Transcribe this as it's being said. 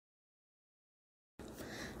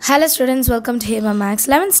Hello students, welcome to Hiba Max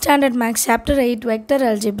 11th Standard Max Chapter 8 Vector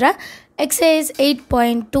Algebra Exercise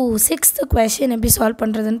 8.2 6th question எப்படி solve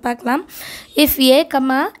பண்றதுன்னு பார்க்கலாம். If a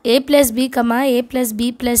plus b, a plus b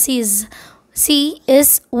plus c is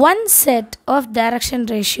one set of direction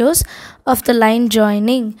ratios of the line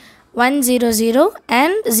joining 1 0 0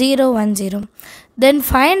 and 0 1 0, then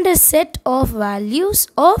find a set of values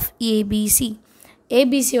of abc.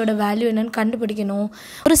 ABC ஓட value என்னன்னு கண்டுபிடிக்கணும்.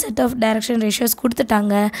 ஒரு set of direction ratios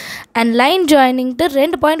கொடுத்துட்டாங்க and line ஜாயினிங்ட்டு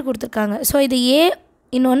 2 point கொடுத்துருக்காங்க. So இது ஏ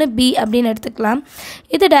இன்னொன்று B அப்படின்னு எடுத்துக்கலாம்.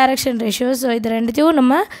 இது டைரக்ஷன் ரேஷியோ. ஸோ இது ரெண்டுத்தையும்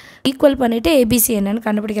நம்ம ஈக்குவல் பண்ணிவிட்டு ஏபிசி என்னென்னு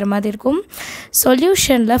கண்டுபிடிக்கிற மாதிரி இருக்கும்.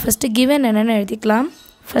 சொல்யூஷனில் ஃபஸ்ட்டு கிவன் என்னென்னு எழுதிக்கலாம்.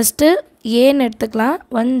 ஃபஸ்ட்டு ஏன்னு எடுத்துக்கலாம்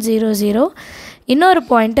 1 0 0, இன்னொரு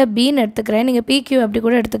பாயிண்ட்டை பின்னு எடுத்துக்கிறேன். நீங்கள் பிக்யூ அப்படி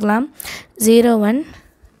கூட எடுத்துக்கலாம் 0 1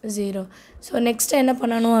 0. ஸோ நெக்ஸ்ட்டு என்ன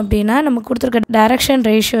பண்ணணும் அப்படின்னா, நம்ம கொடுத்துருக்க டைரக்ஷன்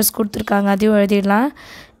ரேஷியோஸ் கொடுத்துருக்காங்க, அதையும் எழுதிடலாம்.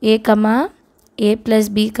 ஏ plus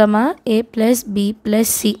B A plus B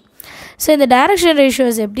plus C. So இந்த டைரக்ஷன்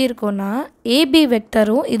ரேஷியோஸ் எப்படி இருக்கும்னா, ஏபி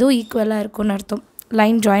வெக்டரும் இதுவும் ஈக்குவலாக இருக்கும்னு அர்த்தம்,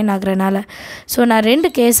 லைன் ஜாயின் ஆகுறனால. ஸோ நான்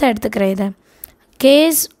 2 கேஸாக எடுத்துக்கிறேன். இதை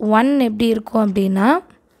கேஸ் 1 எப்படி இருக்கும் அப்படின்னா,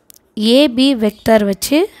 ஏபி வெக்டர்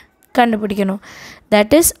வச்சு கண்டுபிடிக்கணும்.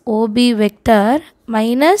 That is OP vector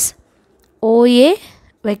minus OA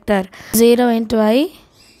vector 0 into I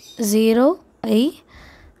 0 I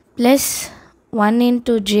plus 1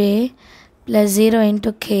 into j plus 0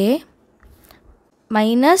 into k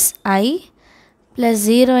minus I plus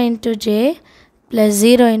 0 into j plus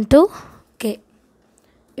 0 into k.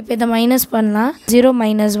 இப்போ இதை மைனஸ் பண்ணலாம். 0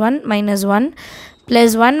 minus 1 minus 1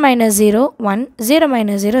 plus 1 minus 0 1, 0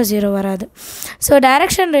 minus 0 0 வராது. So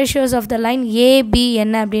direction ratios of the line AB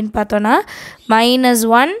என்ன அப்படின்னு பார்த்தோன்னா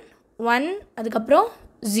 -1 1 அதுக்கப்புறம்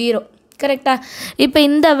 0. கரெக்டாக? இப்போ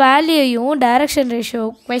இந்த வேல்யூயும் டைரக்ஷன் ரேஷியோ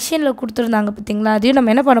கொஷனில் கொடுத்துருந்தாங்க பார்த்தீங்களா, அதையும்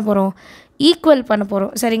நம்ம என்ன பண்ண போகிறோம், ஈக்குவல் பண்ண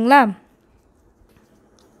போகிறோம். சரிங்களா?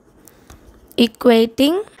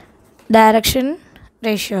 Equating direction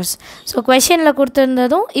ratios. ஸோ கொஷனில்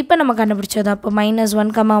கொடுத்துருந்ததும் இப்போ நம்ம கண்டுபிடிச்சதும். அப்போ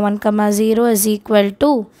 -1 1 0 is equal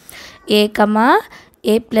to a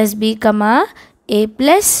plus b a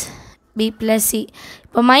plus b plus c.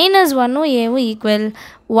 இப்போ -1ம் ஏவும் equal,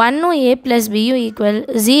 1ம் a plus bயும் equal,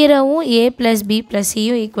 0வும் a plus b plus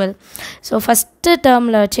cயும் equal. So first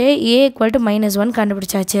டேர்மில் வச்சு a ஈக்குவல் டு -1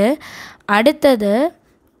 கண்டுபிடிச்சாச்சு. அடுத்தது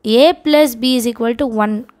a plus b is equal to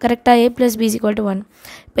 1. கரெக்டாக? a plus b is equal to 1.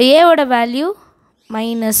 இப்போ ஏவோட value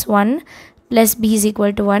 -1 plus b is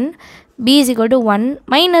equal to 1, b is equal to 1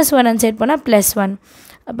 -1 set பண்ணால் +1.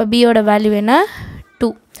 அப்போ bயோட value என்ன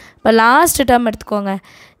 2. இப்போ லாஸ்ட் டேர்ம் எடுத்துக்கோங்க.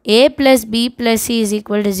 a plus b plus c is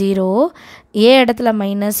equal to 0, a இடத்துல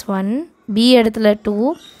 -1, b இடத்துல 2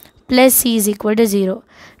 plus c is equal to 0.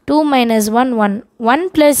 2 minus 1 1, 1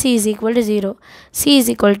 plus c is equal to 0, c is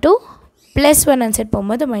equal to +1 and set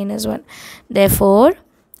போகும்போது -1. therefore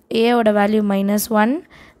a ஓட value -1,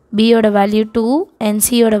 b ஓட value 2 and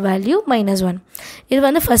c ஓட value -1. இது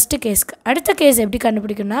வந்து first கேஸ்க்கு. அடுத்த case எப்படி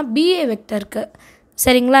கண்டுபிடிக்கணும்னா, ba வெக்டருக்கு.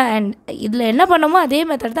 சரிங்களா? அண்ட் இதில் என்ன பண்ணோமோ அதே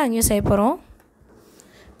மெத்தட் தான் அங்கேயும் செய்ய போகிறோம்.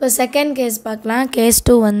 இப்போ செகண்ட் கேஸ் பார்க்கலாம். கேஸ்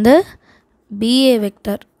 2 வந்து பிஏ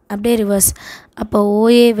வெக்டர் அப்படியே ரிவர்ஸ். அப்போ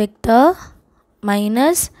ஓஏ வெக்டர்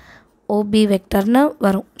மைனஸ் ஓபி வெக்டர்னு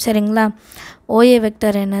வரும். சரிங்களா? ஓஏ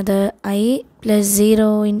வெக்டர் என்னது, I + 0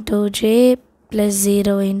 into j +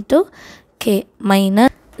 0 into k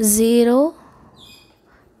minus 0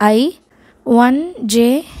 I 1 j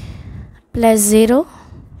 + 0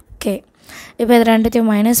 k. இப்போ இது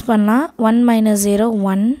ரெண்டுத்தையும் மைனஸ் பண்ணலாம். 1 minus 0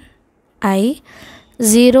 1 I,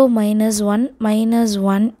 0 minus 1 minus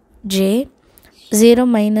 1 j, 0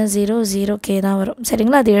 minus 0 0 k தான் வரும்.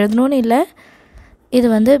 சரிங்களா? அது எழுதணும்னு இல்லை. இது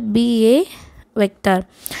வந்து BA வெக்டர்.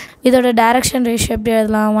 இதோட டைரக்ஷன் ரேஷியோ எப்படி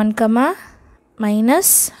எழுதலாம், 1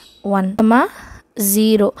 -1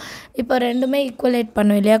 0. இப்போ ரெண்டுமே ஈக்குவலேட்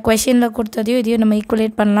பண்ணும் இல்லையா, கொஷனில் கொடுத்ததையும் இதையும் நம்ம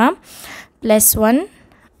ஈக்குவலேட் பண்ணலாம். +1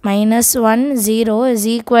 -1 0 is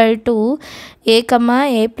equal to a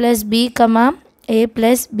plus b a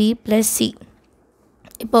plus b plus c.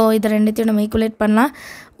 இப்போது இது ரெண்டுத்தையும் நம்ம ஈக்குவலேட் பண்ணலாம்.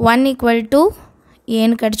 1 =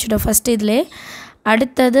 ஏன்னு கிடச்சிடும் ஃபஸ்ட்டு இதில்.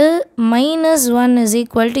 அடுத்தது -1 is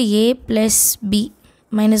equal to a plus b.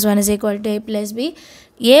 -1 is equal to a plus b.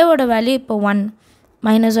 ஏவோட வேல்யூ இப்போ 1.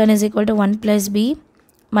 -1 is equal to 1 plus b.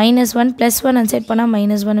 -1 + 1 set பண்ணால்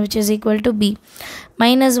 -1 which is equal to b.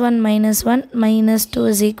 -1 -1 -2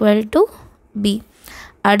 is equal to b.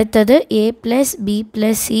 அடுத்தது a plus b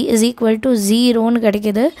plus c is equal to 0ன்னு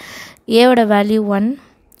கிடைக்கிது. ஏவோட value 1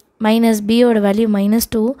 minus b ஓட value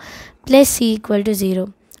 -2 plus c equal to 0.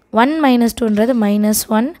 1 minus 2ன்றது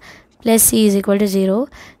 -1 plus c is equal to 0.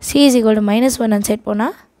 c is equal to -1 and set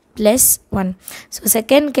போனால் +1. So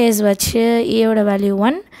second case வச்சு a ஓட value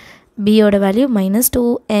 1, பியோட value -2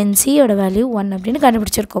 and சியோட value 1 அப்படின்னு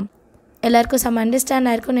கண்டுபிடிச்சிருக்கோம். எல்லாருக்கும் சம் அண்டர்ஸ்டாண்ட்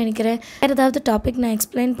ஆயிருக்கும்னு நினைக்கிறேன். வேறு ஏதாவது டாபிக் நான்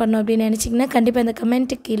எக்ஸ்பிளைன் பண்ணணும் அப்படின்னு நினச்சிங்கன்னா கண்டிப்பாக இந்த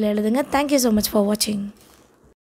கமெண்ட்டுக்கு கீழே எழுதுங்க. தேங்க்யூ ஸோ மச் ஃபார் வாட்சிங்.